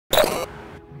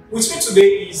With me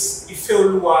today is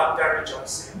Ifeoluwa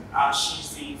Dare-Johnson.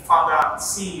 She's the founder and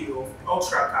CEO of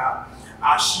Healthtracka.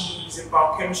 She is a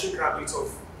biochemistry graduate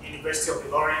of University of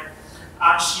Ilorin.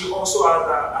 She also has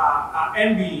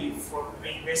an MBA from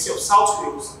the University of South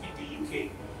Wales in the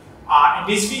UK. In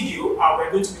this video,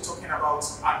 we're going to be talking about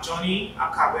her journey,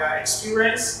 her career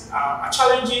experience, her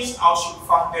challenges, how she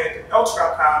founded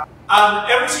Healthtracka,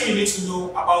 and everything you need to know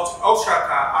about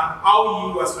Healthtracka and how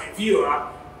you, as my viewer,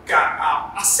 can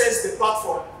access the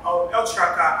platform of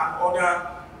Healthtracka and other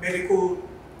medical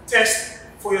tests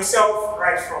for yourself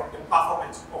right from the platform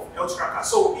of Healthtracka.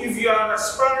 So if you are an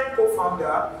aspiring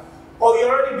co-founder or you're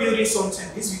already building something,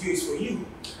 this video is for you.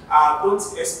 Don't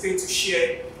hesitate to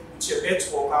share with your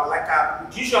network. Like I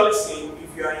would usually say,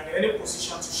 if you are in any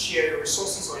position to share your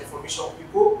resources or information with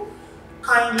people,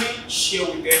 kindly share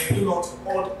with them. Do not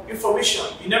hold information.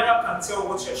 You never can tell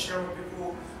what you're sharing with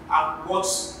people and what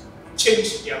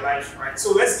change in their life, right?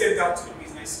 So let's get down to the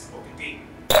business of the day.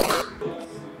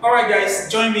 Alright guys,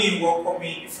 join me in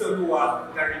welcoming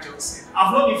Ifeoluwa Dare-Johnson.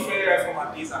 I've known Ife right from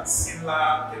my days at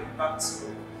Sinla, then back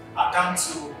to down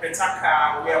to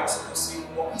Petaka, where I was supposed to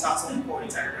work at some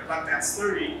point. I remember that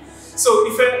story. So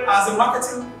Ife, as a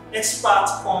marketing expert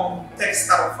from tech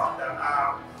startup founder,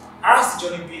 how has the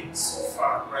journey been so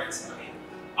far, right? I mean,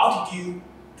 how did you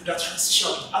do that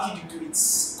transition? How did you do it?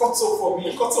 Cut off for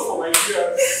me, cut off for my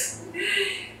viewers.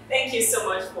 Thank you so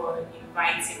much for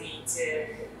inviting me to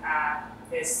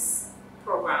this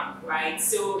program, right?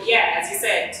 So yeah, as you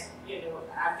said,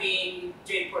 I've been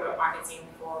doing product marketing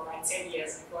for like 10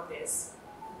 years before this.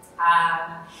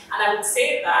 And I would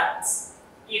say that,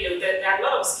 there are a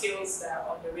lot of skills that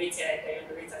are underrated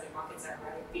as a marketer,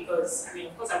 right? Because,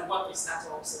 of course, I've worked with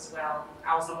startups as well.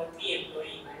 I was number 3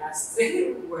 employee in my last place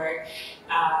of work.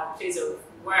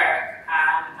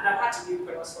 And I've had to build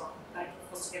products from,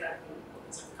 together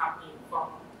with some company from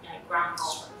ground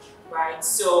up, right?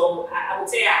 So I would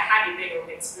say I had a bit of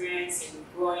experience in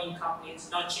growing companies,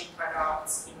 launching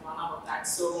products, and all of that.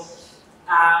 So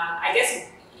I guess,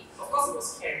 of course, it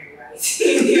was scary, right? Because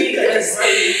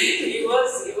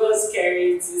it was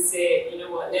scary to say, you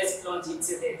know what, let's plunge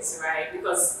into this, right?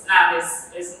 Because now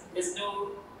there's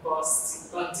no boss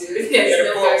to go to,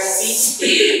 there's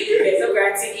no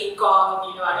guarantee income,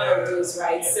 and all of those,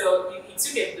 right? So it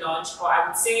took a plunge, but I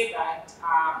would say that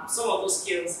some of those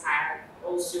skills I have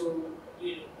also,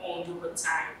 honed over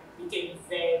time, became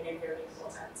very, very, very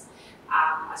important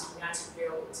as we began to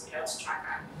build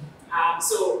Healthtracka.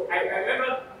 So I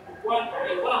remember one of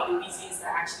the reasons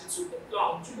that I actually took the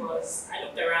plunge was I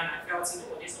looked around and I felt,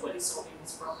 there's nobody solving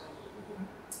this problem.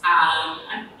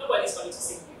 And nobody's coming to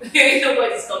save you.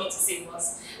 Nobody's coming to save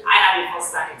us. I had a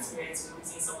first-hand experience with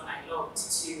losing someone I loved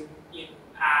to,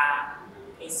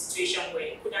 a situation where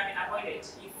it could have been avoided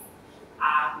if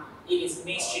it is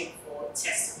mainstream for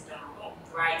tests to be done at home,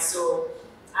 right? So,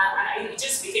 and it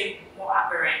just became more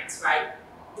apparent, right?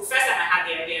 The first time I had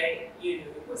the idea,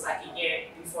 it was like a year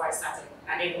before I started,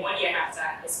 and then 1 year after,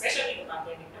 especially in the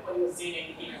pandemic, nobody was doing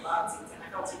anything about it, and I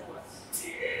felt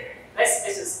let's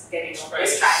just get it on.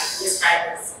 Let's try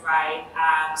this, right?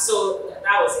 So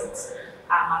that was it.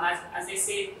 And as they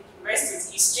say, rest is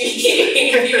history.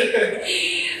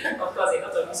 Of course, a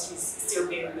lot of history is still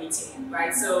being written,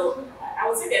 right? So I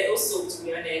would say there's no soul, to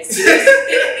be honest.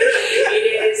 It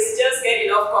is just get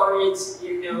enough courage,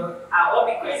 or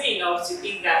be crazy enough to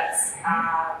think that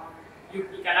you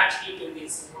can actually do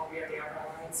this in one way or the other,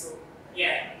 right? So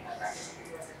yeah.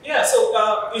 Yeah,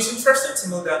 so it's interesting to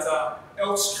know that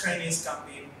health trainings can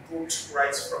be booked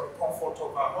right from the comfort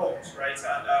of our homes, right?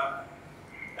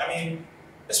 And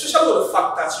especially with the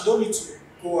fact that you don't need to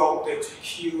go out there to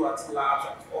queue at labs,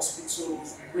 at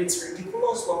hospitals, wait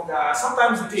ridiculous longer.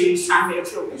 Sometimes days to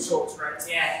get your results, right?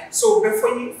 Yeah. So, but for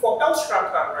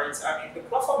Healthtracka, right? The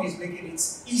platform is making it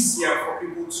easier for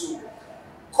people to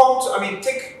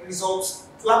take results,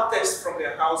 lab tests from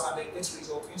their house and then get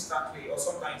results instantly, or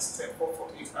sometimes 24,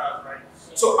 48 hours, right?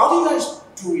 Yeah. So how do you guys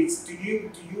do it? Do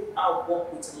you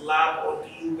work with a lab, or do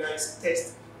you guys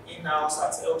test in-house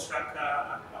at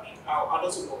Healthtracka? How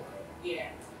does it work?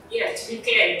 Yeah, to be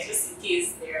clear, just in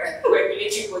case there are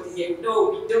regulatory bodies here, no,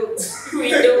 we don't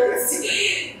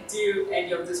do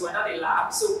any of this. We're not a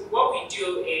lab. So what we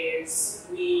do is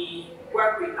we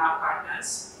work with lab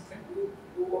partners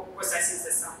who processes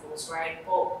the samples, right?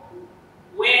 But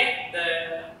where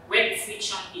the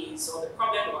friction is, or the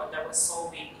problem that we're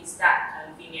solving, is that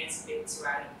convenience bit,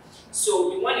 right?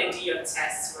 So you want to do your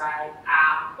tests, right?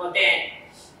 But then,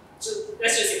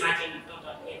 let's just imagine you've not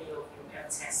done any of your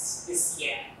tests this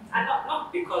year. And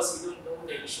not because you don't know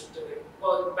that you should do it,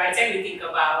 but by the time you think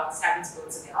about having to go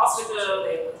to the hospital,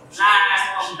 then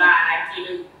come back,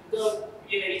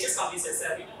 you just convince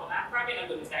yourself, I'm probably not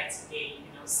going to die today,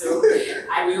 so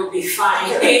I will be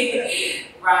fine,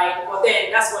 right? But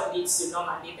then that's what leads to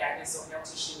normally diagnosis of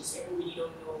health issues. Everybody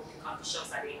don't know the conditions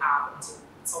that they have until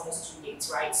it's almost too late,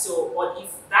 right? So, but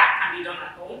if that can be done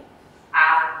at home,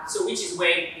 so which is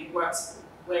where it works,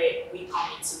 where we come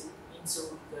into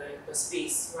the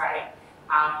space, right?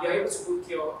 You're able to book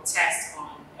your test on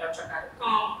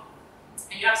Healthtracka.com,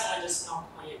 and you have someone just knock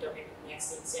on your door the next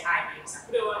day and say, "Hi, my name is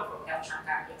Adewale, I'm from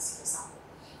Healthtracka, let's see the sample."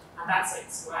 And that's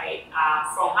it, right?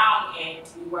 From our end,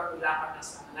 we work with our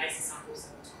partners to analyze the samples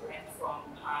that we collect from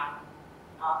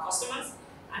our customers,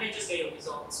 and then just get your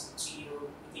results to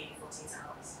you within 14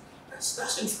 hours.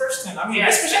 That's interesting. I mean,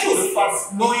 especially the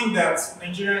fact knowing that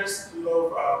Nigerians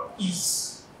love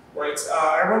ease, right?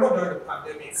 I remember during the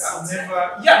pandemic,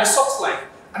 the soft life.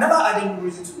 I never had any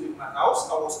reason to leave my house.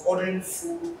 I was ordering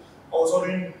food, I was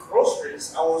ordering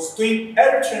groceries, I was doing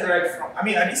everything right from. I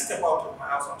didn't step out of my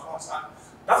house at once, and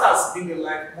that has been the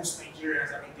life most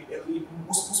Nigerians, the elite,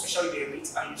 most especially the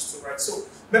elite, are used to, right? So,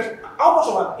 but how much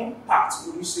of an impact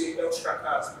would you say Healthtracka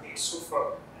has made so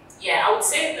far? Yeah, I would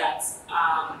say that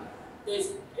there's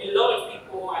a lot of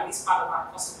people, at least part of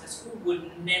our customers, who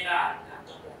would never have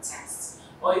done their tests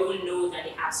or even know that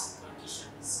they have some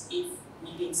conditions if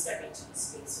we didn't step into this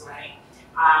space, right?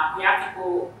 We have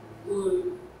people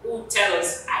who tell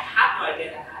us, I had no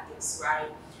idea that I had this, right?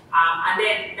 And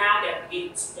then now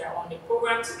they're on the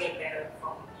program to get better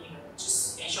from,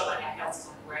 just ensure that their health is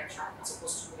on the right track as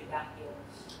opposed to going downhill,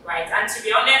 right? And to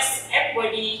be honest,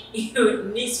 everybody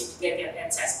needs to get their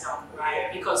test done,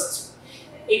 right? Because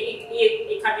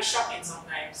it can be shocking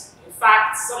sometimes. In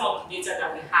fact, some of the data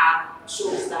that we have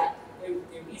shows that there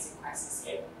is a crisis.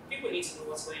 People need to know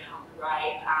what's going on,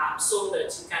 right? So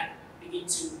that you can begin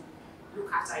to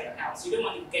look after your health. You don't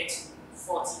want to get to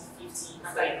 40, 50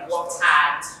 after you've worked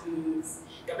hard,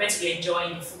 you're meant to be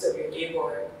enjoying the fruit of your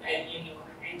labor and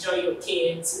enjoy your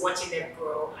kids, watching them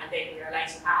grow, and then you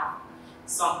realize you have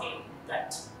something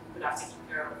that you could have taken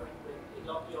care of when you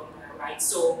were a lot younger, right?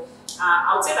 So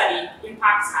I would say that the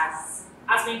impact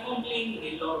has been humbling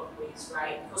in a lot of ways,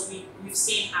 right? Because we've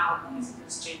seen how these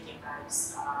things changing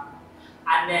lives.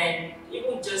 And then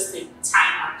even just the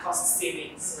time and cost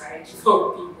savings, right,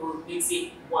 for people makes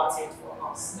it worth it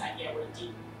for us. That we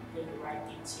did the right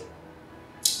thing too.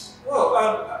 Well,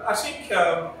 I think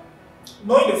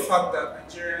knowing the fact that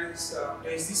Nigerians,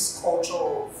 there's this culture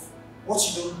of what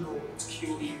you don't know will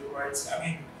kill you, right?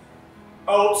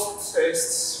 Health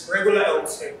tests, regular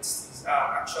health tests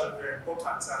are actually very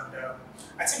important, and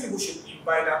I think people should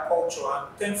imbibe that culture.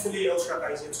 And thankfully,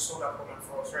 Healthtracka is here to solve that problem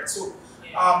for us, right? So.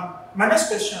 My next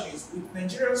question is, with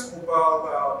Nigeria's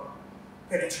mobile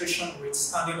penetration rate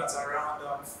standing at around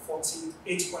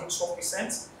 48.12%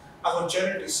 as of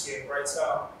January this year, right?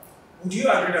 Would you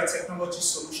agree that technology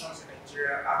solutions in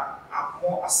Nigeria are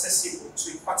more accessible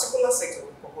to a particular sector of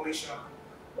the population,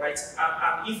 right?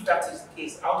 And if that is the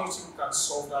case, how do you think we can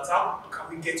solve that? How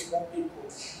can we get more people,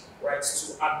 right,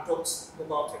 to adopt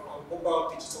mobile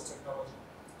digital technology?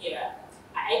 Yeah.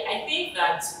 I think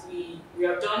that we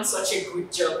have done such a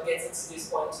good job getting to this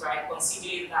point, right?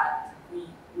 Considering that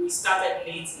we started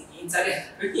late in the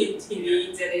internet,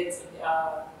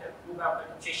 mobile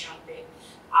penetration thing.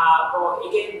 But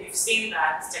again, we've seen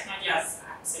that technology has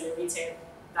accelerated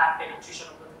that penetration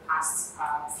over the past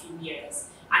few years,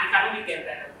 and it can only get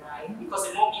better, right? Because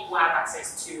the more people have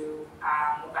access to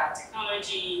mobile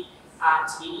technology,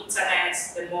 to the internet,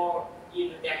 the more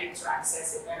they're able to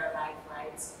access a better life,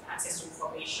 right? Access to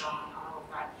information and all of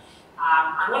that.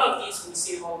 And one of these we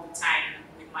see all the time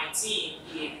with my team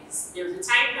is there's a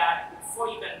time that before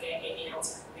you can get any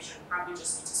health information, you probably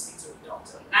just need to speak to a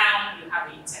doctor. Now you have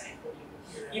the internet for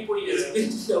you. You put your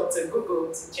doctor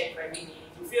Google to check for everything.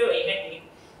 If you feel a headache,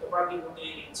 you're probably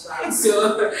Googling it, right?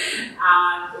 So,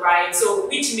 right. So,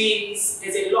 which means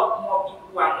there's a lot more people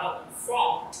who are not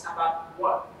informed about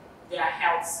what their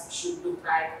health should look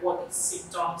like, what the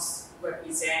symptoms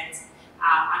represent,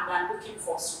 and then looking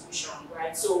for solution,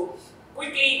 right? So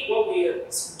quickly, what we're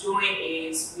doing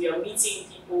is we are meeting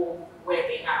people where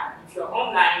they are. If you're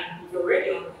online, if you're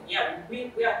already online,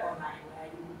 we are online,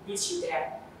 right? We'll meet you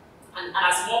there. And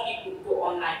as more people go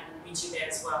online, we'll meet you there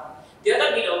as well. The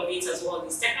other bit of it as well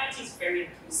is technology is very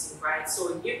inclusive, right? So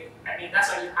that's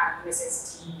why you have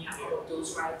USSD and all of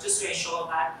those, right? Just to ensure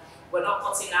that we're not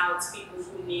cutting out people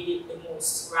who need it the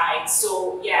most, right?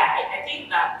 So I think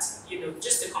that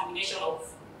just the combination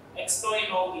of exploring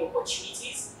all the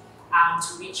opportunities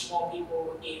to reach more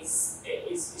people is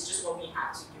just what we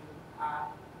have to do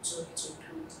to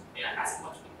include as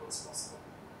much people as possible.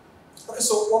 Okay,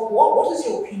 so what is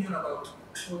your opinion about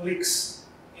clicks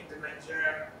in the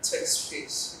Nigerian tech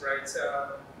space, right?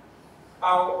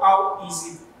 How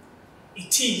easy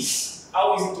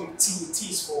how easy do you think it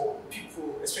is for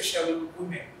people, especially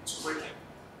women, to break in?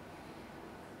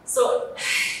 So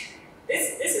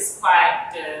this is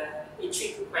quite a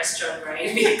tricky question,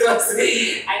 right? Because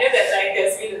I know that like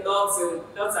there's been lots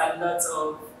and lots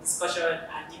of discussion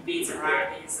and debate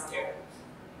around this.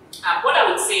 What I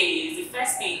would say is the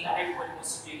first thing that everybody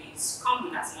wants to do is come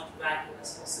with as much value as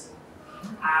possible,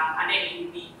 and then it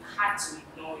will be hard to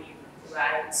ignore you,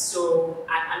 right? So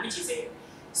and which is it?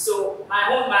 So my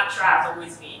whole mantra has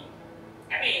always been,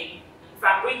 I mean, if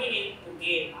I'm bringing in the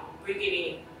game, I'm bringing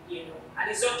in, and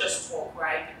it's not just talk,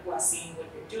 right? People are seeing what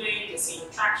you're doing, they're seeing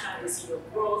your traction, they see your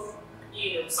growth.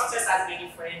 Success has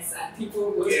many friends, and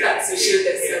people will start to share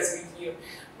themselves with you,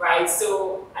 right?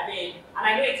 So, I mean, and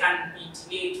I know it can be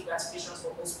delayed gratifications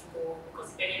for most people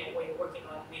because depending on what you're working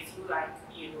on, they feel like,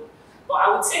 but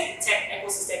I would say the tech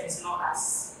ecosystem is not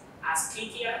as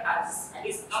clickier as, at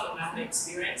least not on my own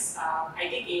experience. I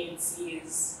think it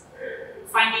is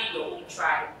finding your own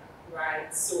tribe,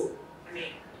 right? So, I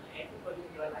mean, everybody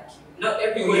will be like you. Not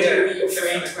everybody will be your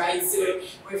friend, right? So,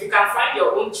 if you can find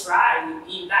your own tribe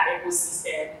in that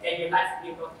ecosystem, then your life will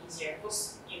be a lot easier.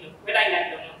 Because, whether you like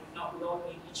it or not, we all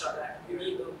need each other. You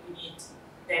need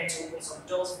them to open some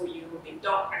doors for you. They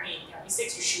don't, I mean, there are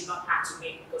mistakes you should not have to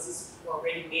make because you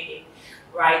already made it,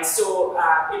 right? So,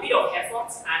 a bit of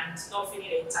effort and not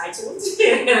feeling entitled.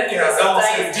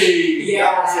 Sometimes,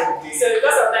 so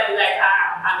because sometimes you're like,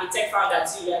 I'm a tech founder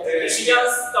too, you should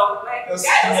just stop, like, guys,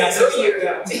 it's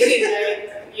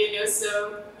you.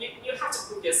 So you have to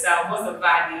prove yourself, what's the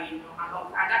value,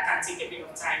 and that can take a bit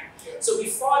of time. So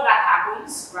before that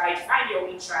happens, right, find your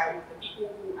own tribe, the people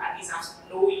who at least have to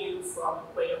know you from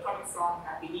where you're coming from,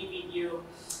 that believe in you,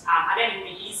 and then it'll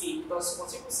be easy because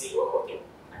once people say, oh, okay,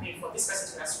 I mean, for this person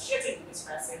to be associated with this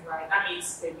person, right, that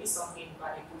means there is something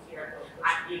valuable here,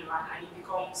 and and it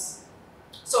becomes.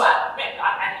 So, and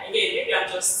again, maybe I'm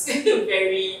just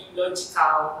very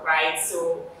logical, right?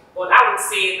 So, but I would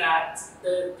say that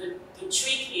the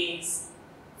trick is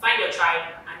find your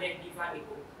tribe and then be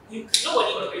valuable.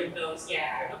 Nobody knows,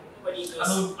 nobody knows.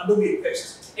 And don't be a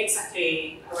pest.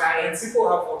 Exactly, right? And people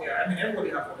have all their, everybody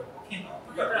have what they're working on.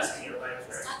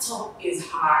 Startup is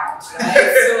hard,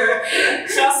 right?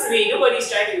 So trust me, nobody's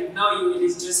trying to ignore you. It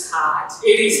is just hard.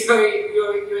 It is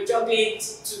you're juggling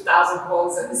 2,000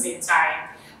 balls at the same time,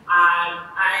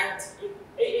 and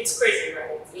it's crazy,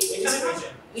 right? It is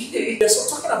crazy.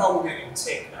 So talking about women in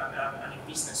tech and in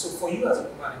business. So for you as a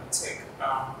woman in tech,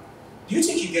 do you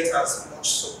think you get as much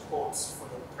support for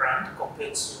the brand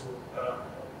compared to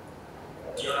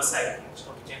the other side of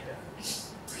the gender?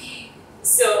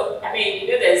 So I mean,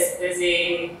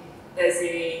 there's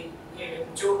a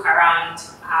joke around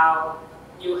how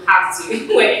you have to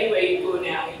anywhere you go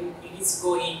now, you need to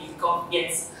go in with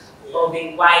confidence of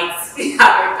a white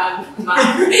African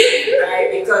man, right?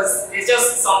 Because there's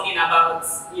just something about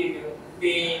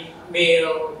being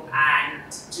male and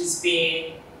just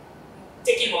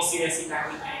taking more seriously than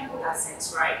women in that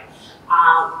sense, right?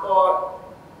 Or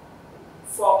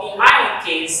in my own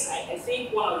case, I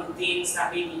think one of the things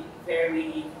that made it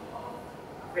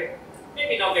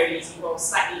maybe not very easy, but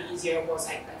slightly easier was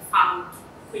I found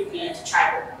quickly to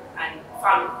travel and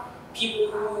found people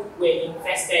who were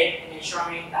invested in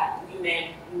ensuring that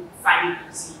women would find it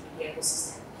easy in the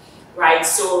ecosystem, right?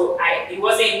 So it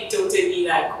wasn't totally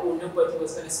like, oh, nobody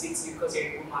was going to speak to you because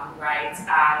you're a woman, right?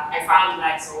 I found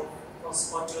like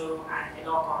Otto and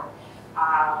Adewale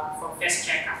from First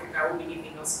Check Africa who believe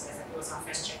in us. It was on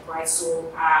First Check, right?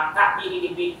 So that made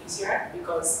it a bit easier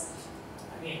because,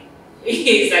 I mean,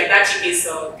 it's like that chicken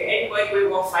song. Anybody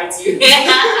will won't fight you,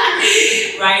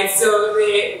 right? So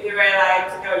they were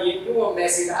like, no, you won't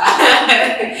mess with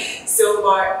that. So,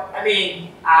 but I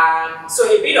mean, so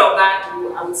a bit of that,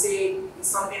 I would say, is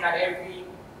something that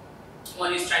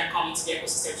everyone is trying to come into the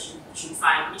ecosystem should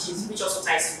find, which also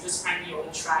ties to just finding your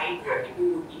own tribe and people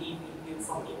who believe in you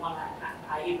from the one and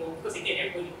are able, because again,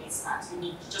 everybody needs that.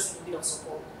 You just need a bit of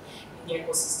support in the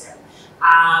ecosystem.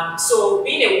 So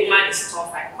being a woman is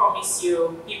tough. I promise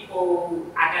you, people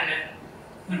are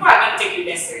gonna take you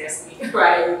less seriously,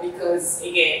 right? Because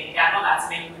again, there are not as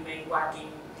many women who are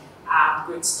doing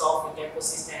great stuff in the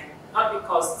ecosystem. Not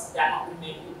because they are not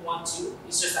women who want to.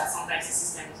 It's just that sometimes the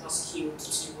system is not skilled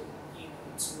to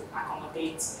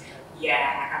accommodate.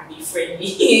 Yeah, and be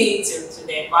friendly to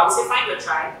them. But I would say find your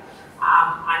tribe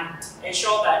and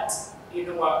ensure that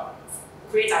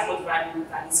create as much value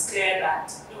that it's clear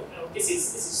that this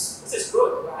is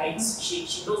good, right? She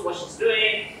knows what she's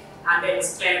doing, and then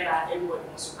it's clear that everybody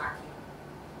wants to back you.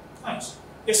 Nice.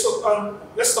 Yeah. So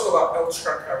let's talk about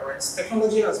Healthtracka, right? right?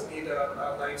 Technology has made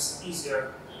our lives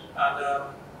easier, and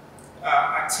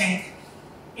I think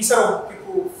instead of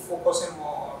people focusing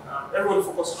more on, everybody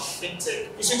focusing on fintech,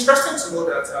 it's interesting to know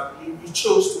that you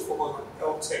chose to focus on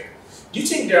health tech. Do you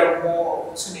think there are more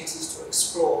opportunities to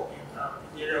explore in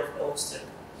the area of health tech?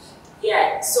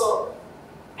 Yeah, so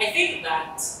I think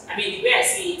that, I mean, the way I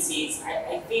see it is,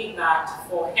 I think that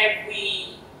for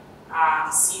every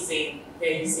season,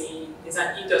 there's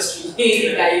an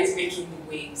industry that is making the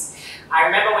waves. I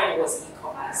remember when it was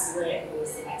e-commerce, where it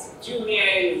was like Junior,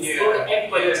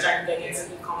 everybody was trying to get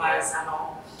into e-commerce and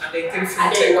all. And they think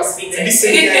and then it was fintech.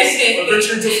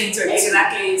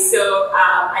 Exactly. So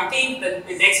I think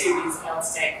the next wave is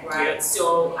health tech, right? Yeah.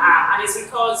 So and it's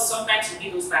because sometimes you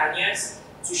need those pioneers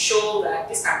to show that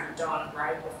this can be done,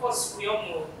 right? Of course, we all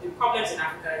know the problems in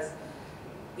Africa,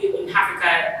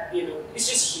 it's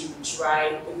just huge,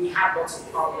 right? We have lots of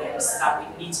problems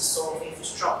that we need to solve: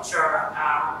 infrastructure,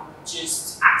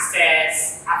 just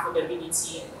access,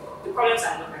 affordability. The problems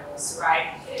are numerous,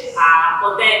 right?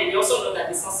 But then we also know that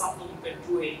it's not something you can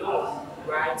do alone,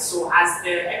 right? So as the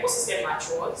ecosystem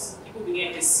matures, people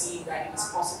begin to see that it is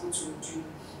possible to do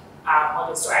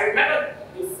others. So I remember,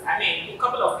 a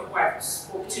couple of people I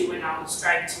spoke to when I was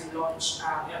trying to launch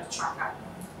Healthtracka.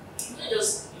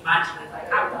 Just imagine it, like,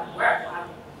 how would that work?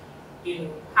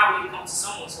 How will you come to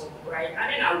someone's home, right?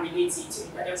 And then I'll relate it to it.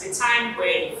 But there was a time where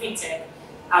in fintech,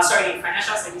 in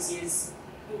financial services,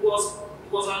 it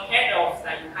was unheard of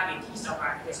that you have a digital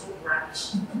bank, there's no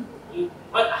branch.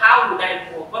 How would I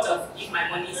know? What if my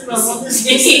money is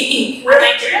missing?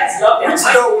 Nigerians love their money.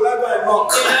 So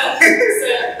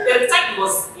the time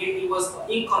it was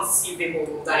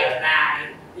inconceivable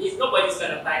that nobody's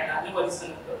gonna buy that, nobody's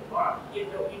gonna you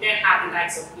then have the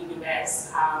likes of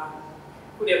PWS,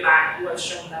 Kudebank, who has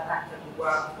shown that can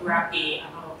work, Rappi,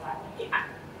 and all of that.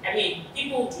 I mean,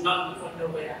 people do not even know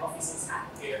where their offices are,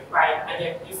 right? And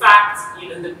then, in fact,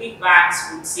 the big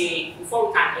banks would say, before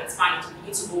we can expand it, we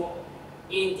need to go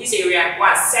in this area, go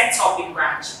and set up a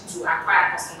branch to acquire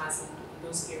customers in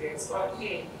those areas. But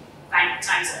hey,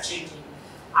 times are changing.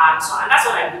 And that's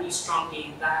what I believe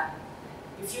strongly, that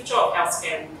the future of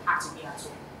healthcare will have to be at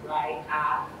home, right?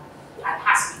 It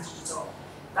has to be digital.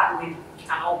 That way, we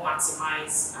can all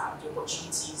maximize the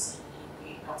opportunities in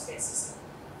the healthcare system.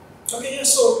 Okay, yeah,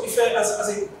 so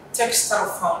as a tech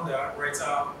startup founder, right,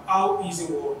 how easy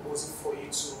was it for you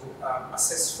to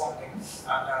assess funding,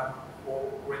 and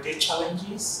were there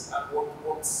challenges, and what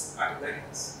are the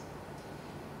learnings?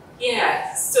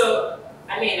 Yeah, so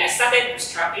I started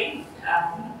bootstrapping,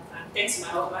 and thanks to my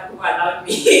husband who allowed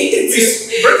me to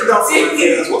break it down for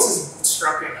my what is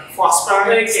bootstrapping for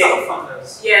aspiring startup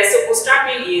founders? Yeah, so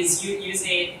bootstrapping is you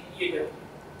using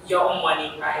your own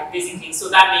money, right? Basically, so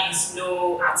that means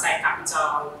no outside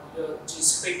capital. You're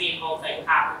just scraping all that you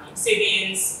have in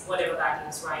savings, whatever that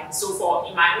is, right? So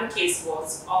in my own case,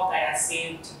 was all that I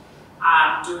saved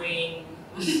during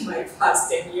my past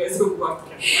 10 years of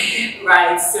working,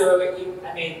 right? So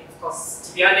of course,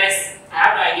 to be honest, I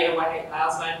have no idea why my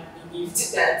husband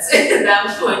believed that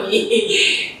that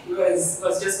money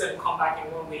was just going to come back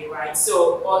in one way, right?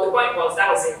 So, the point was, that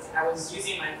was it. I was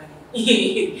using my money.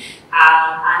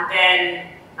 And then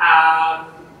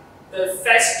the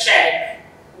first check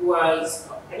was,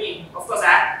 of course, I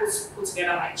had put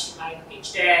together my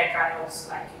pitch deck, and I was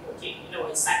like, okay,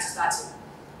 it's time to start to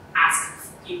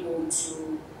ask people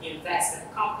to invest in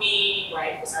the company,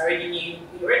 right? Because we already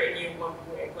knew what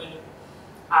we were going to,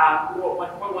 what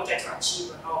we wanted to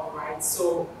achieve and all, right?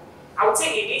 So I would say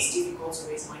it is difficult to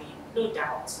raise money, no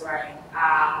doubt, right?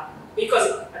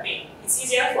 Because it's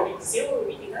easier for me to say, oh,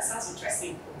 really, that sounds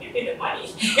interesting. Give me the money.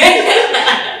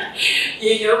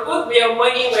 Put your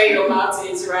money where your mouth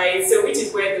is, right? So which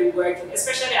is where the work,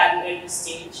 especially at the early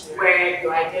stage, where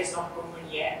your idea is not proven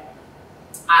yet.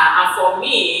 And for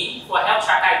me, for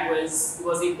Healthtracka, it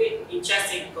was a bit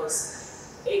interesting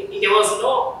because there was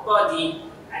nobody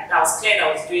that was clear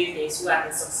that was doing this who had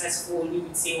been successful. You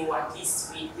would say, oh, at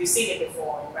least we've seen it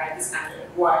before, right? This can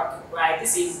work, right?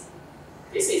 This is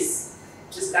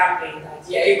just gambling that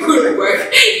it could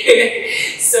work.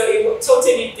 So it was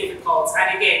totally difficult.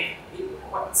 And again,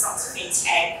 it sounds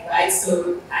fintech, right?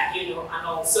 So and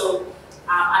all. So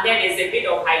and then there's a bit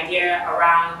of idea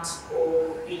around,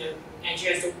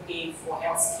 Nigerians don't pay for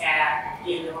healthcare,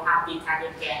 how big can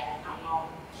it get, and all.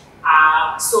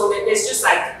 So there's just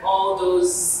like all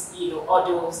those,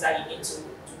 hurdles that you need to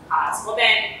pass. But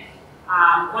then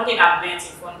One thing I've learned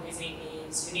in fundraising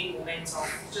is you need momentum.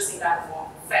 You just need that one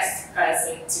first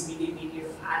person to believe in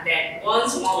you, and then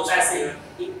once one person,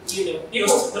 you know,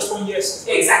 people, just one yes.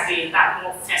 Exactly, that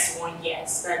one first one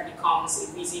yes, that becomes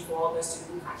a reason for others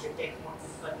to look at your deck more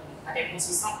deeply, and then once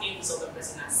you something this other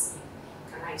person has seen,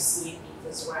 can I see it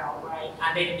as well, right?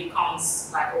 And then it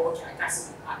becomes like, oh, okay, I can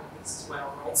see this as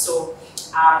well, right? So,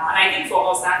 and I think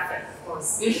for us that, of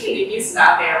course, the news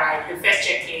out there, right? The first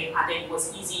check in, and then it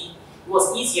was easy. It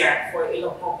was easier for a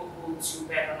lot more people to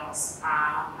bet on us, and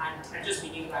I just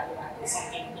believe that there's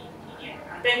something in here.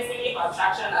 And thankfully, our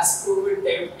traction has proven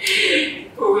them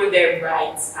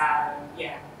right.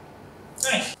 Yeah.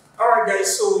 Nice. All right,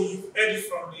 guys. So you've heard it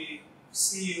from the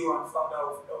CEO and founder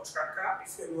of Healthtracka,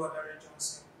 Ifeoluwa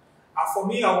Dare-Johnson. For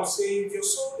me, I would say if your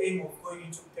sole aim of going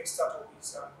into tech startup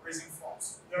is raising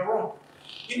funds, you're wrong.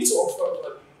 You need to offer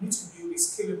value. You need to build a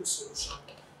scalable solution.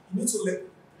 You need to let people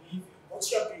believe in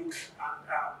what you're building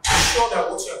and ensure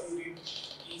that what you're building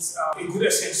is a good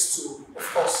essence to,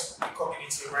 of course, the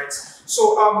community, right?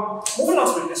 So moving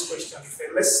on to the next question,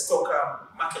 let's talk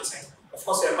marketing. Of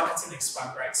course, you're a marketing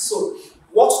expert, right? So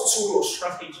what tool or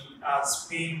strategy has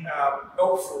been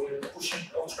helpful in pushing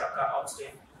Healthtracka out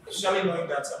there? Especially knowing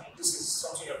that this is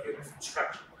something you're building from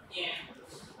scratch. Yeah.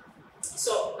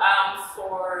 So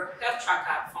for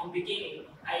Healthtracka, from beginning,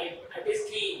 I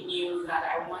basically knew that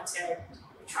I wanted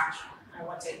traction. I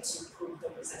wanted to prove the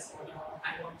business model.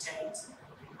 I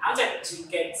wanted to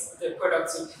get the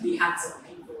product to the hands of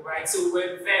people, right? So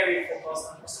we're very focused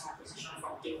on customer acquisition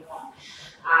from day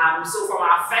one. So from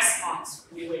our first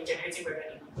month, we were generating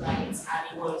revenue, right? And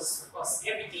it was, of course,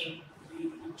 everything. We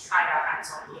tried our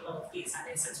hands on a lot of things and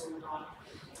then settled on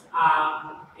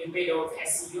a bit of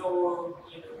SEO,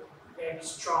 very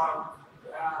strong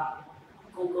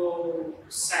Google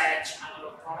search and all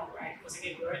of that, right? Because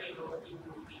again, we already know what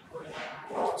people will be going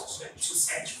to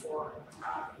search for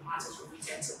matters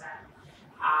related to them,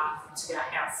 to their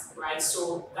health, right?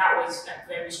 So that was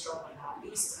very strong on our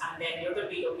list. And then the other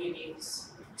bit of it is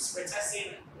spread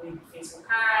testing with Facebook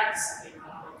ads, and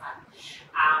all of that.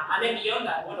 And then beyond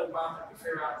that, one of our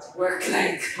referrals work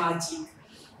like magic.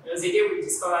 There was a day we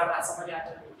discovered that somebody had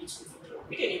done a pitch with video.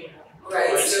 We didn't even know.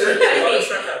 Right. So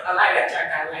I like that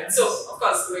tracker. Right? So of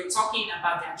course we were talking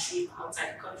about their trip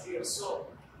outside the country or so.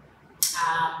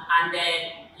 And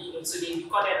then so they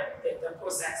recorded the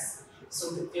process.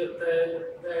 So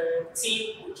the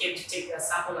team who came to take their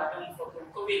sample at home for the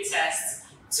COVID test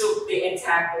took the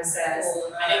entire process,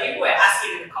 and then people were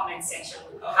asking in the comment section,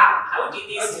 how did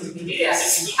this? Did it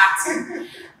actually happen?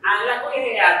 And like,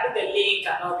 okay, yeah, put the link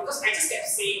and all, because I just kept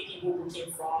seeing people who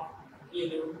came from,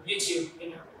 YouTube,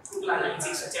 Google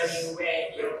Analytics will tell you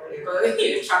where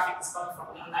your traffic is coming from.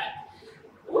 And I'm like,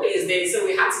 who is this? So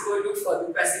we had to go look for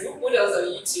the person who put us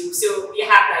on YouTube. So we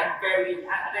had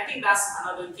and I think that's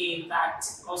another thing that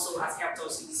also has helped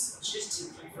us is just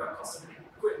to give a great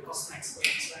customer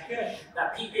experience, right? Yeah.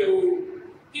 That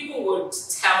people would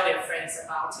tell their friends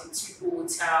about it. People would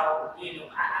tell, and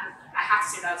I have to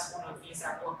say that's one of the things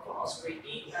that worked for us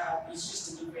greatly. Is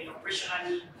just delivering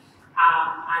operationally,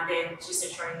 and then just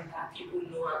ensuring that people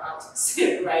know about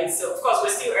it, right? So of course we're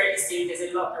still early stage.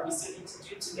 There's a lot that we still need to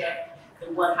do to get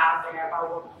the word out there about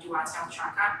what we do at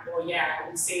Healthtracka. But yeah, I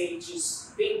would say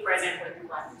just being present when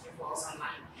people are looking for us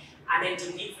online, and then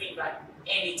delivering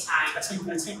anytime. I think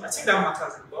that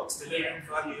matters a lot. Delivering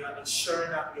value and ensuring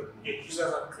that your users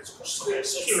have great customer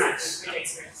experience.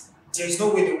 Exactly. There's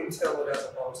no way they won't tell others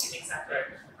about it. Exactly. Right?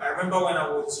 I remember when I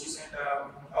was using,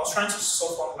 I was trying to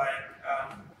surf online,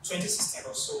 2016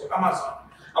 or so, Amazon.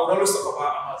 I would always talk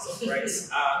about Amazon,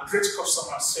 right? Great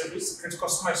customer service, great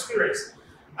customer experience.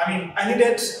 I mean, I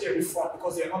needed a refund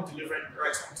because they are not delivering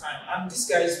right on time, and these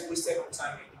guys wasted on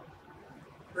time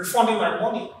refunding my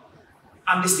money.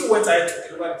 And they still went ahead to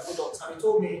deliver the product. And they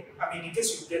told me, in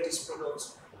case you get this product,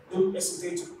 don't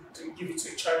hesitate to give it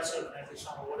to a charity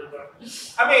organization or whatever.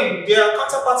 Their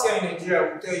counterpart here in Nigeria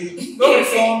will tell you, no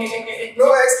refund, no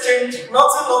exchange,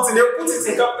 nothing. They'll put it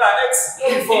in capital X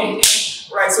refund.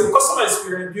 Right, so customer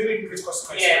experience, building great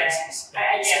customer experiences.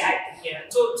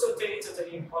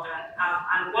 Totally important.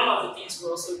 And one of the things we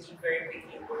also did very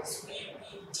quickly was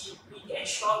we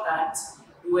ensured that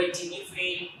we were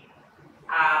delivering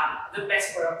the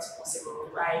best product possible,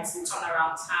 right? The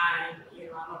turnaround time, and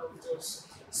all of those.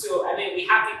 So we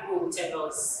have people who tell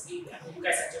us, you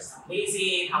guys are just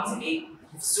amazing. How was it?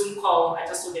 Zoom call. I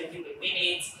just told them give me a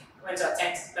minute. Went to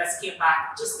attend to the class, came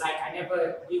back, just like I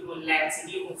never even left,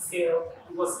 it didn't even feel.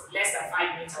 It was less than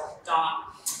 5 minutes, I was done.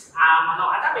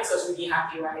 And that makes us really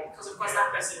happy, right? Because of course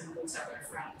that person will tell their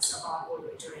friends about what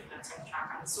we're doing at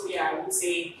Healthtracka. So yeah, I would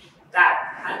say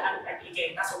and again,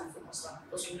 that's what we focus on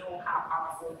because we know how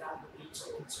powerful that would be to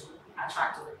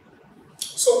attract other people.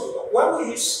 So, what would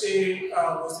you say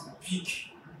was the big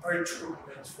breakthrough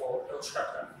moment for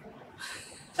Healthtracka?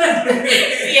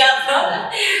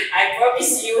 Yeah, I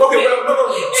promise you. Okay, well, no.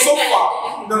 So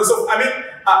far, no. So I mean,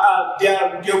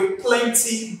 there will be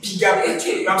plenty bigger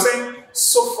breakthrough. I'm saying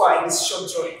so far in this short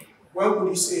journey, what would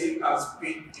you say has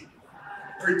been the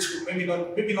breakthrough? Maybe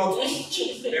not big. What would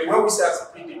you say has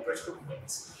been the breakthrough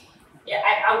moment? Yeah,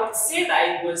 I would say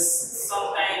that it was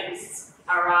sometimes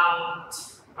around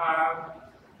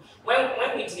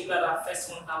when we delivered our first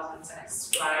 1,000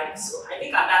 tests, right? So I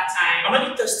think at that time, How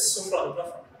many tests so far on the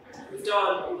platform? we've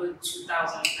done over 2,000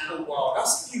 now. Oh wow,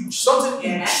 that's huge. Something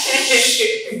Yeah.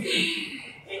 huge.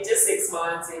 In just 6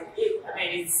 months, I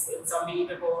mean, it's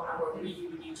unbelievable, and we're really,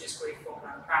 really just grateful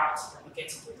and proud that we get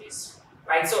to do this.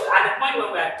 Right, so at the point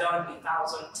when we had done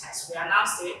 1,000 tests, we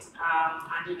announced it,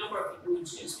 and the number of people who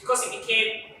used because it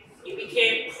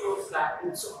became proof that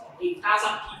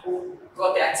 1,000 people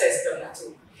got their test done at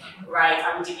home, right,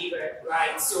 and we delivered,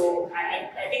 right. So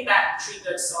I think that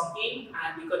triggered something,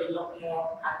 and we got a lot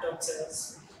more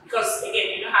adopters. Because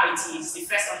again, you know how it is. The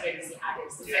first 100 is the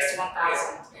hardest. The first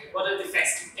 1,000, what are the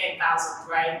first 10,000,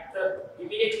 right?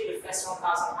 Immediately the first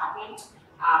 1,000 happened.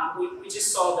 We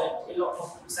just saw that a lot more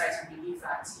people started to believe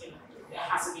that there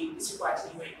has to be these people are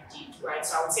delivering indeed, right?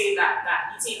 So I would say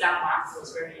that hitting that mark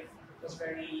was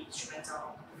very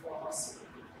instrumental for us.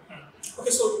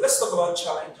 Okay, so let's talk about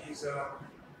challenges.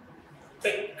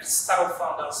 Startup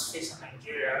founders face in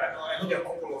Nigeria. I know there are a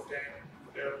couple of them.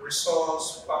 The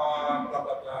resource, power, blah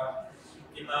blah blah,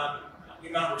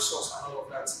 human resource, and all of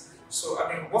that. So I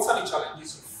mean, what are the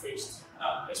challenges you faced?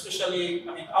 Especially,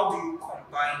 I mean, how do you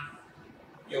combine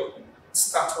your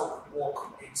startup work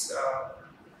with,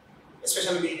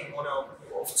 especially being a model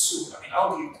of two? I mean,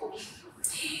 how do you cope?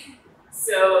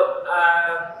 So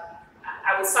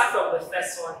I will start from the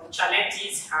first one. The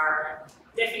challenges are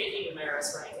definitely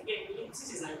numerous, right? Again,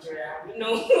 this is Nigeria. We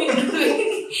know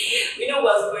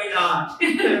what's going on,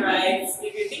 right?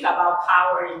 If you think about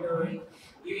power,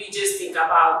 you just think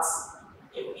about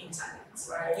internet,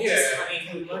 right? Yeah. Just having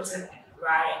good internet,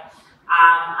 right?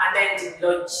 And then the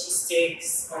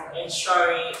logistics of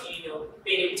ensuring,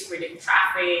 being able to predict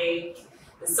traffic,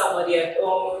 somebody at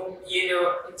home,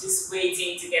 just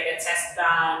waiting to get the test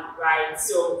done, right?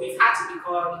 So we've had to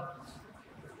become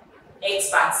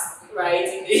experts, right?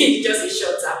 In just a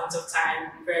short amount of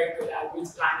time, very good at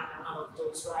route planning and all of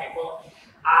those, right? But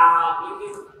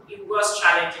it was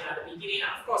challenging at the beginning,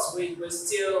 and of course, we're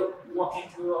still working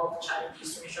through all the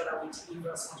challenges to make sure that we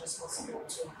deliver as much as possible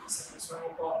to our customers,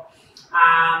 right? But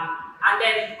and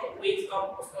then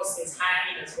of course, there's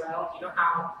hiring as well. You know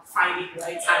how finding the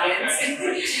right talents,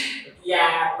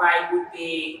 yeah, right, would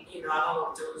be, and all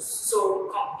of those. So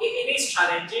it is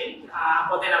challenging,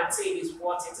 but then I would say it is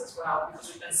worth it as well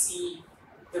because we can see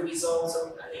the results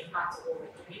of the impact of what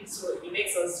we're doing. So it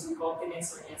makes us confident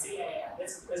and say, yeah,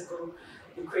 let's go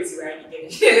the crazy ride again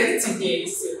today.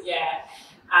 So yeah,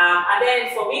 and then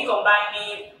for me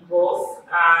combining both,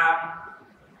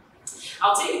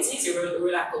 I'll tell you, it's a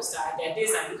roller coaster. There are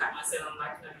days I look at myself and I'm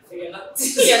like, no, you're not a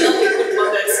good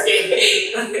mother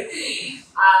today.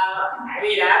 I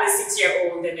mean, I have a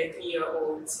 6-year-old and a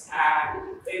 3-year-old.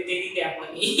 They need their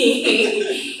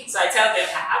money. So I tell them,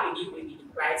 I have a new baby,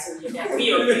 right? So there are 3 of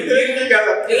you.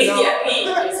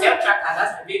 There's Healthtracka,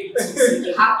 that's my baby too. So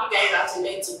you guys have to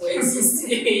learn to coexist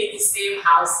in the same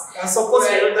house. And suppose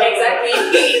exactly.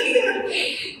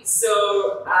 So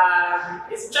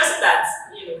it's interesting that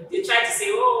they try to say,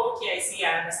 oh, okay, I see,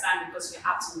 I understand, because we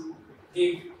have to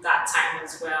give that time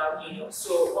as well,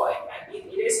 So it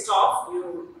is tough.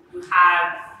 You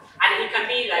have, and it can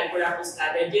be like roller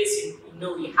coaster. There are days you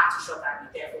have to shut down,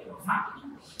 be there for your family,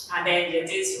 and then there are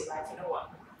days you're like, you know what,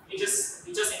 you just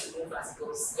need to move as it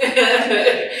goes,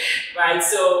 right?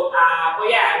 So, but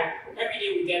yeah, every day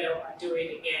we get up and do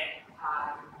it again.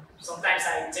 Sometimes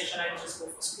I intentionally just go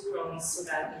for school runs so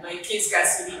that my kids can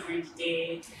see me during the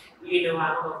day, and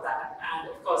all of that. And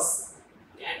of course,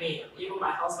 I mean, even my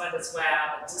husband as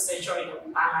well, just ensuring that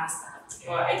we balance that.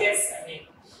 But I guess,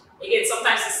 again,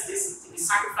 sometimes the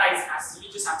sacrifice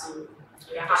you just have to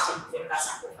take that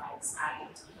sacrifice and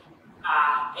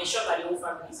ensure that the whole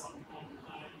family is on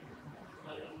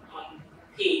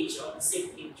page, on the same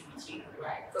page with you,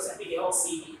 right? Because I think they all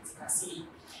see it, can see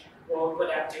what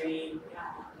they're doing.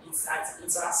 It's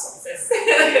our success,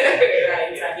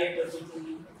 right? At the end of the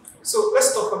day. So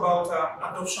let's talk about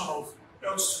adoption of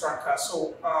Healthtracka.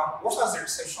 So what has the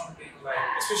reception been like,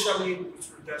 especially with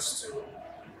regards to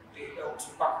the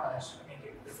L2 partners,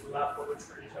 the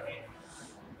laboratories?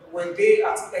 were they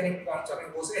at any point, I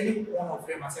mean, was any one of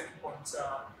them at any point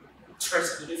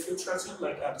threatened? Did they feel threatened?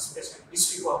 Like this person,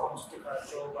 these people are going to take our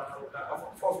job and all of that.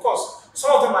 Of course,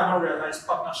 some of them might not realize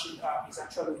partnership is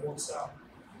actually what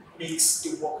makes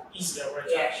the work easier, right?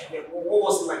 Yeah. What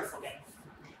was it like for them?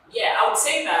 Yeah, I would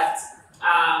say that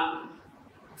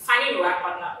finding the right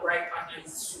partner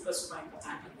is super, super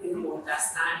important. People who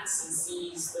understands and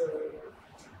sees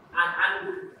and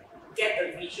will get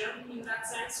the vision in that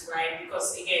sense, right?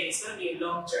 Because again, it's going to be a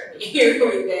long journey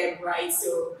with them, right?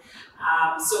 So,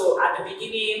 so at the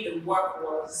beginning, the work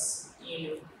was,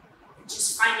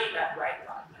 just finding that right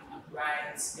partner,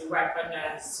 right? The right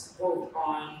partners both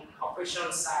on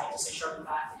operations side to ensure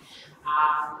that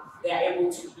they are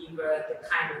able to deliver the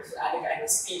kind of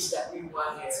speech that we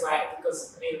want, right?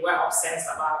 Because they were obsessed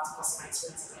about customer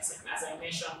experience, as I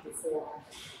mentioned before.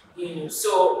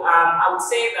 So I would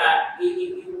say that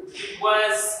it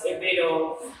was a bit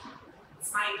of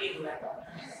finding the right partner,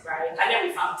 right? And then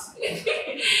we found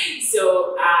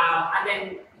so and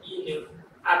then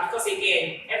because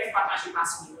again, every partnership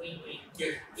has to be win-win. Yeah.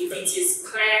 If it is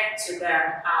clear to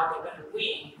them how they're going to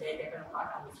win, then they're going to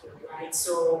partner with you, right?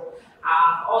 So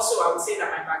also, I would say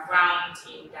that my background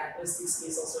in diagnostics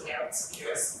space also helps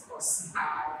because, of course,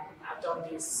 I've done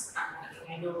this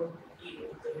and I know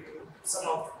some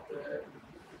of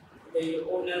the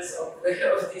owners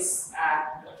of these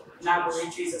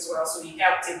laboratories as well. So it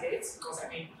helped a bit because I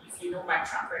mean, if you know my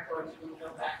track record, you will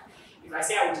know that if I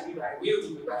say I will deliver, I will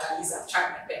deliver. At least I've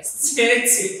tried my best to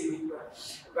deliver,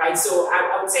 right? So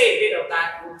I would say a bit of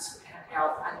that would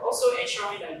help, and also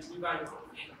ensuring that you deliver your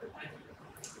own end.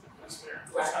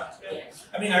 Right. Yeah.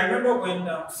 I mean, I remember when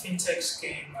fintechs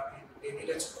came, I mean, they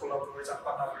needed to collaborate and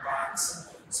partner with banks.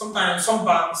 Sometimes some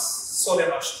banks saw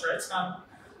them as threats. And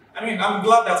I mean, I'm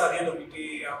glad that at the end of the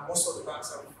day, most of the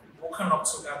banks have woken up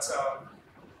to that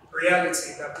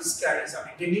reality that these guys, I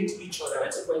mean, they need each other.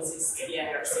 To coexist.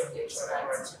 Yeah, right.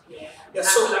 Yeah. Yeah.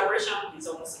 So collaboration is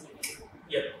almost inevitable.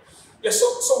 Yeah. Yeah. So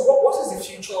what is the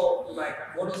future like,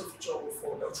 and what is the future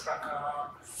for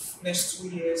Healthtracka? Next 2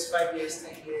 years, 5 years,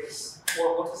 10 years?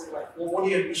 What is it like? What do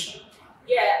you envision?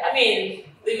 Yeah, I mean,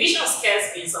 the vision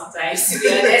scares me sometimes, to be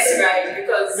honest, right?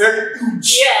 Because very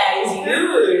huge. Yeah, it's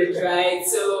huge, right?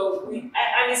 So,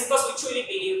 and it's because we truly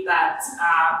believe that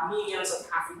millions of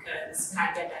Africans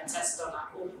can get their test done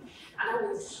at home, and that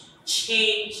will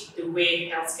change the way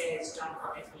healthcare is done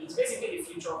currently. It's basically the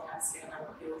future of healthcare that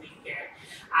we're building here,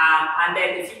 and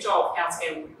then the future of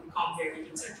healthcare will become very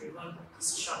data-driven,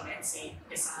 precision medicine,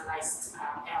 personalized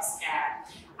healthcare,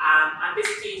 and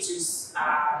basically just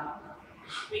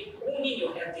owning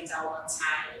your health data over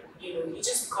time. It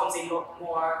just becomes a lot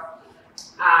more.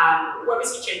 We're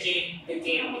basically changing the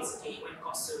game basically when it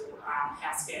comes to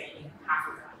healthcare in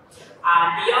Africa.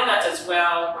 Beyond that as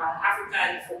well, we're an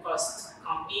African-focused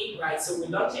company, right? So we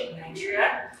launched in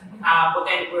Nigeria, but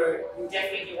then we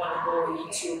definitely want to go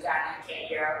into Ghana,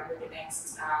 Kenya over the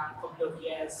next couple of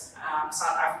years,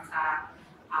 South Africa,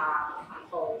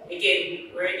 and all. Again,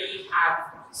 we already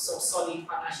have some solid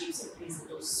partnerships in place in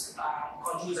those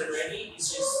countries already.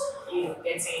 It's just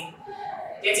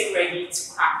getting ready to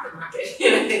crack the market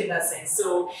in that sense.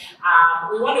 So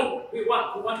we want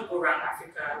to go around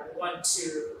Africa. We want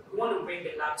to bring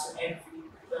the lab to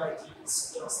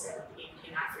everybody's doorstep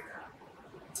in Africa.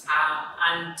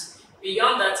 And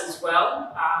beyond that as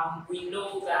well, we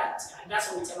know that, and that's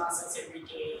what we tell ourselves every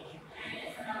day,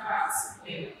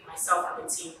 myself and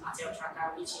the team at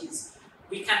Healthtracka, which is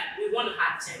we want to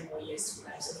add 10 more years to the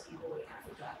lives of people in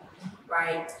Africa,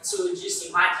 right? So just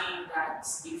imagine that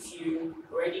if you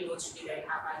already know today that you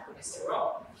have high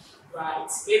cholesterol, right?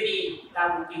 Maybe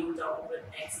that will build up over the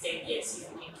next 10 years if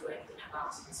you didn't do anything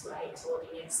about it, right? Or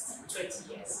the next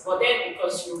 20 years. But then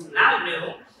because you now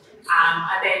know,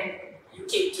 and then you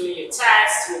keep doing your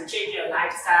tests, you change your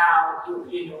lifestyle, we're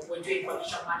doing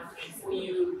condition management for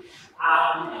you.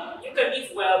 You can live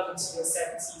well into your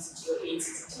 70s, into your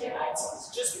 80s, into your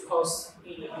 90s, just because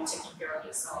you're taking care of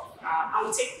yourself. And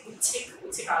we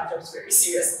take our jobs very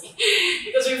seriously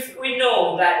because we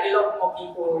know that a lot more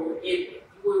people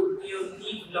will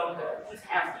live longer, live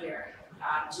healthier,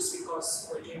 just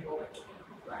because we're doing what we're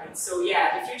doing, right? So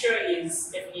yeah, the future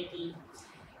is definitely.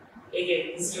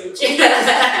 Again, it's huge.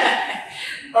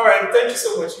 All right, thank you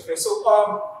so much, Ife.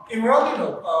 So, in rounding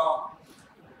up,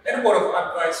 any word of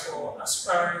advice for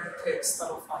aspiring tech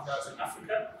startup founders in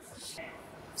Africa?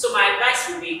 So, my advice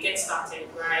would be get started,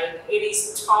 right? It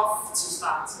is tough to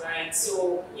start, right?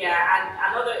 So, yeah, and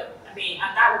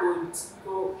that would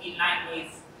go in line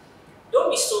with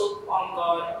don't be so on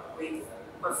God with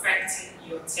perfecting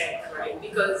your tech, right?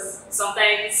 Because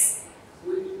sometimes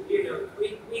we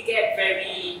we get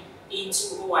very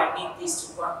into, oh, I need this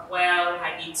to work well,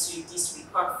 I need this to be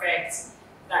perfect,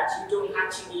 that you don't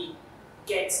actually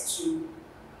get to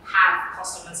have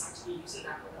customers actually using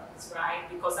that product, right?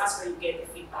 Because that's where you get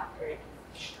the feedback already.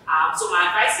 So my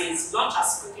advice is launch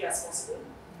as quickly as possible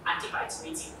and keep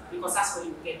iterating, because that's where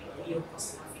you get the real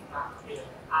customer feedback.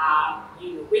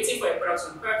 Waiting for a product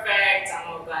to be perfect and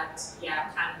all that, you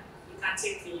can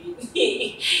take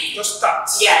the just start.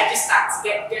 Yeah, just start.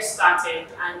 Get started,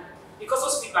 and because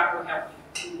those feedback will help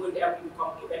you. It will help you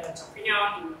become a better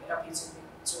entrepreneur. It will help you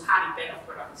to have a better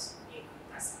product.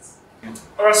 That's it.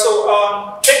 All right.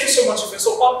 So thank you so much, Ife.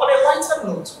 So on a lighter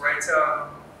note, right?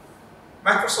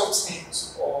 Microsoft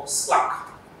Teams or Slack?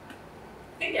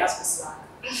 I think they asked for Slack.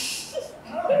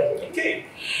 Okay.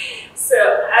 So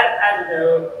I don't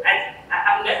know.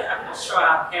 I'm not sure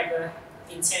I've ever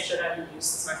intentionally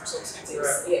used Microsoft Teams. Teams.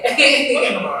 Right.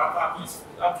 Yeah. No,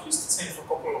 I've used Teams for a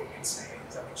couple of meetings.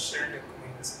 I've been sharing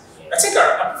documents. I think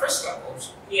I prefer Slack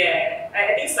also. Yeah,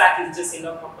 I think Slack is just a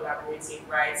lot more collaborative,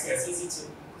 right? So it's easy to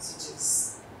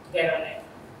just get on it.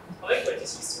 Or maybe we're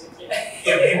just used to it.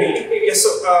 Yeah, maybe. Yeah, so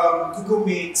Google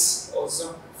Meet or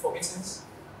Zoom for meetings?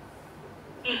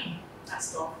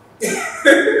 That's tough.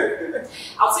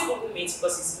 I'll say Google Meet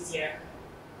because it's easier.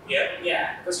 Yeah.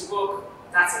 Yeah, because you book,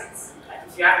 that's it. Like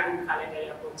if you have a Google Calendar,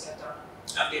 you're booked, you're done.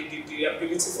 And the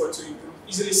ability for it to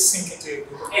easily sync into your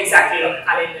Google Exactly,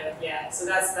 calendar, yeah. So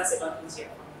that's a lot easier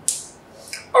for me.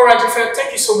 All right, Ife,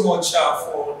 thank you so much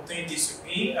for doing this with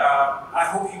me. I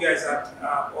hope you guys have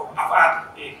had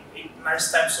a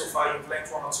nice time so far. You've learned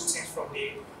one or two things from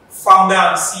the founder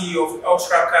and CEO of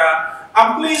Healthtracka.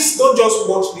 And please don't just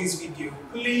watch this video.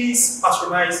 Please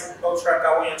patronize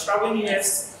Healthtracka when you're traveling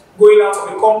next, going out of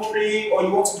the country, or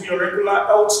you want to do your regular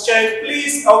health check.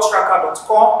 Please,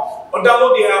 healthtracka.com, or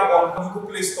download the app on Google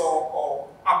Play Store or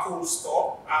Apple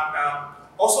Store. And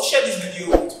also share this video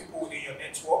with people within your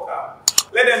network.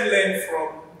 Let them learn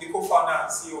from the co-founder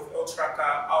and CEO of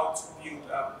Healthtracka how to build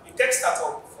a tech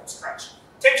startup from scratch.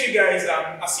 Thank you guys,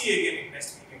 and I'll see you again in the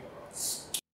next video.